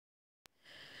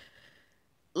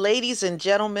Ladies and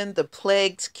gentlemen, the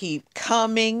plagues keep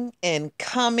coming and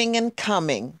coming and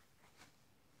coming,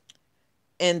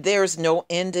 and there's no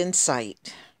end in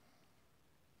sight.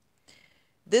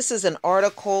 This is an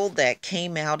article that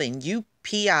came out in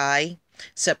UPI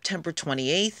September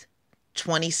 28th,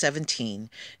 2017.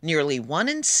 Nearly 1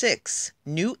 in 6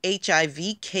 new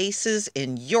HIV cases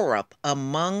in Europe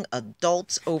among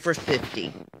adults over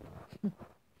 50.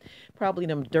 Probably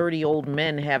them dirty old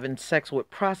men having sex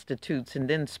with prostitutes and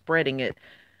then spreading it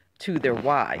to their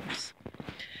wives.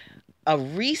 A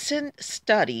recent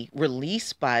study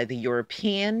released by the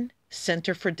European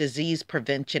Center for Disease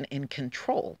Prevention and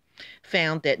Control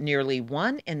found that nearly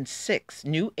 1 in 6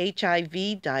 new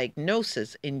HIV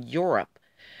diagnoses in Europe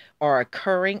are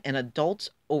occurring in adults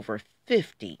over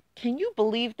 50. Can you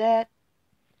believe that?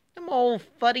 Them old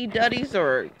fuddy-duddies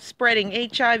are spreading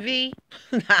HIV?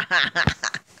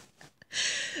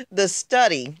 The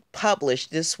study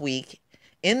published this week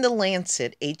in the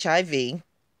Lancet HIV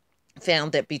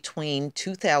found that between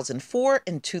 2004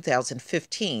 and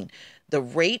 2015, the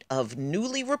rate of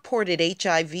newly reported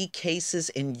HIV cases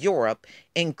in Europe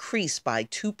increased by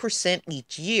 2%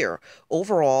 each year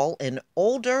overall in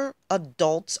older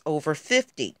adults over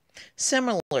 50.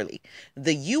 Similarly,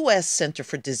 the U.S. Center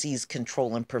for Disease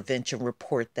Control and Prevention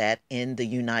report that in the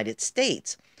United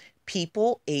States,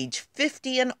 people age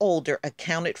 50 and older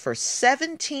accounted for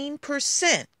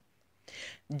 17%.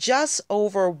 Just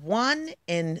over 1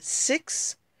 in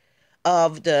 6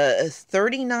 of the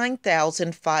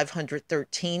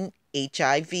 39,513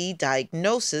 HIV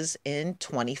diagnoses in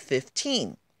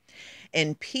 2015.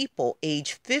 And people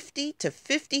age 50 to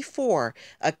 54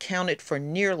 accounted for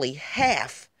nearly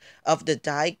half of the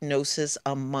diagnoses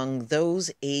among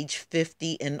those age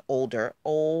 50 and older.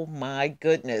 Oh my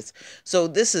goodness. So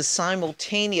this is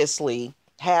simultaneously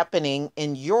happening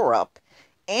in Europe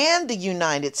and the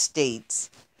United States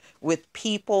with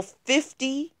people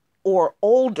 50 or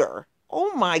older.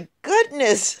 Oh my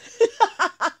goodness.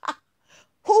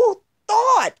 Who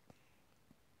thought?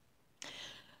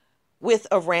 With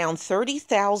around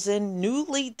 30,000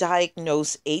 newly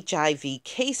diagnosed HIV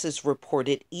cases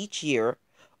reported each year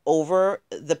over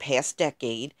the past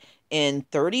decade in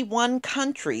 31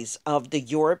 countries of the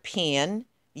European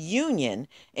Union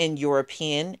and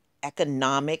European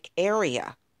Economic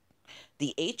Area.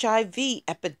 The HIV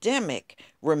epidemic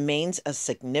remains a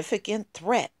significant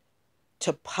threat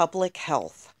to public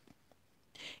health.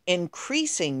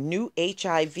 Increasing new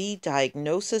HIV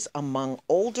diagnosis among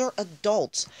older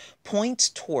adults points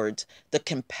towards the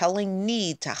compelling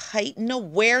need to heighten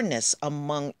awareness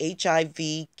among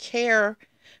HIV care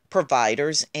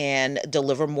providers and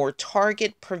deliver more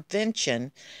target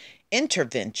prevention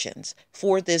interventions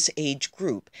for this age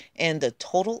group and the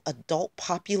total adult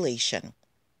population.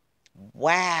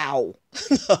 Wow.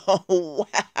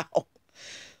 Wow.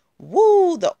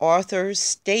 Woo, the authors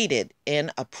stated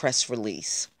in a press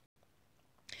release.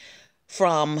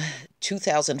 From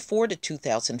 2004 to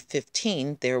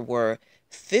 2015, there were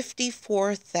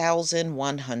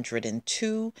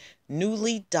 54,102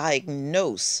 newly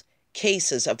diagnosed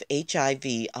cases of HIV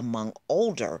among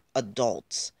older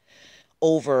adults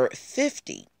over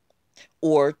 50,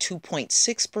 or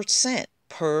 2.6%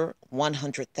 per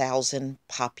 100,000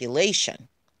 population.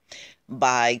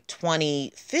 By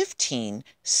 2015,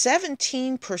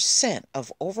 17%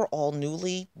 of overall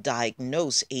newly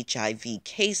diagnosed HIV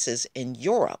cases in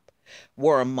Europe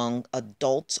were among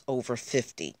adults over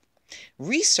 50.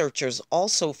 Researchers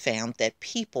also found that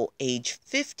people age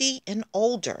 50 and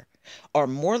older are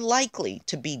more likely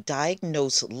to be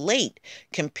diagnosed late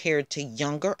compared to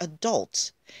younger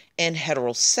adults, and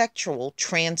heterosexual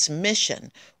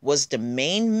transmission was the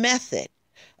main method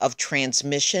of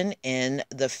transmission in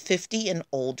the 50 and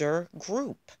older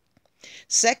group.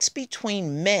 Sex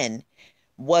between men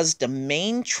was the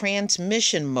main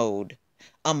transmission mode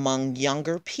among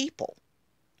younger people.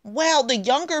 Well, the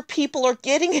younger people are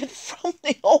getting it from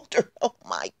the older. Oh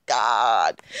my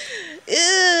God.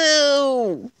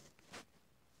 Ew.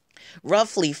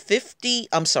 Roughly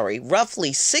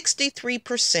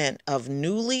 63% of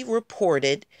newly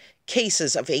reported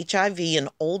cases of HIV in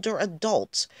older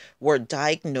adults were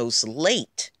diagnosed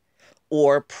late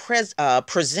or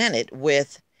presented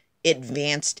with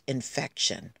advanced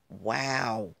infection.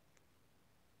 Wow.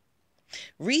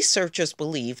 Researchers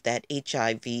believe that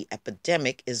HIV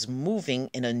epidemic is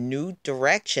moving in a new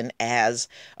direction as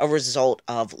a result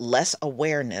of less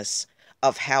awareness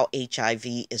of how HIV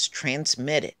is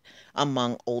transmitted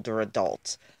among older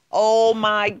adults. Oh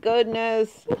my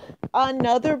goodness,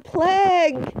 another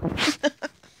plague.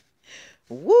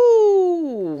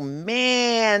 Woo,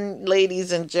 man,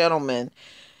 ladies and gentlemen.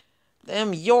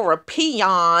 Them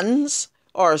Europeans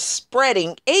are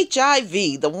spreading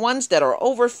HIV, the ones that are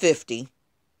over 50.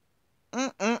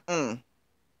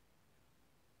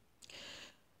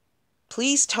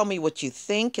 Please tell me what you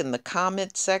think in the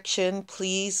comment section.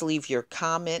 Please leave your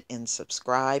comment and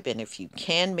subscribe. And if you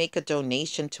can make a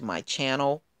donation to my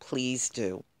channel, please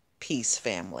do. Peace,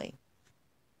 family.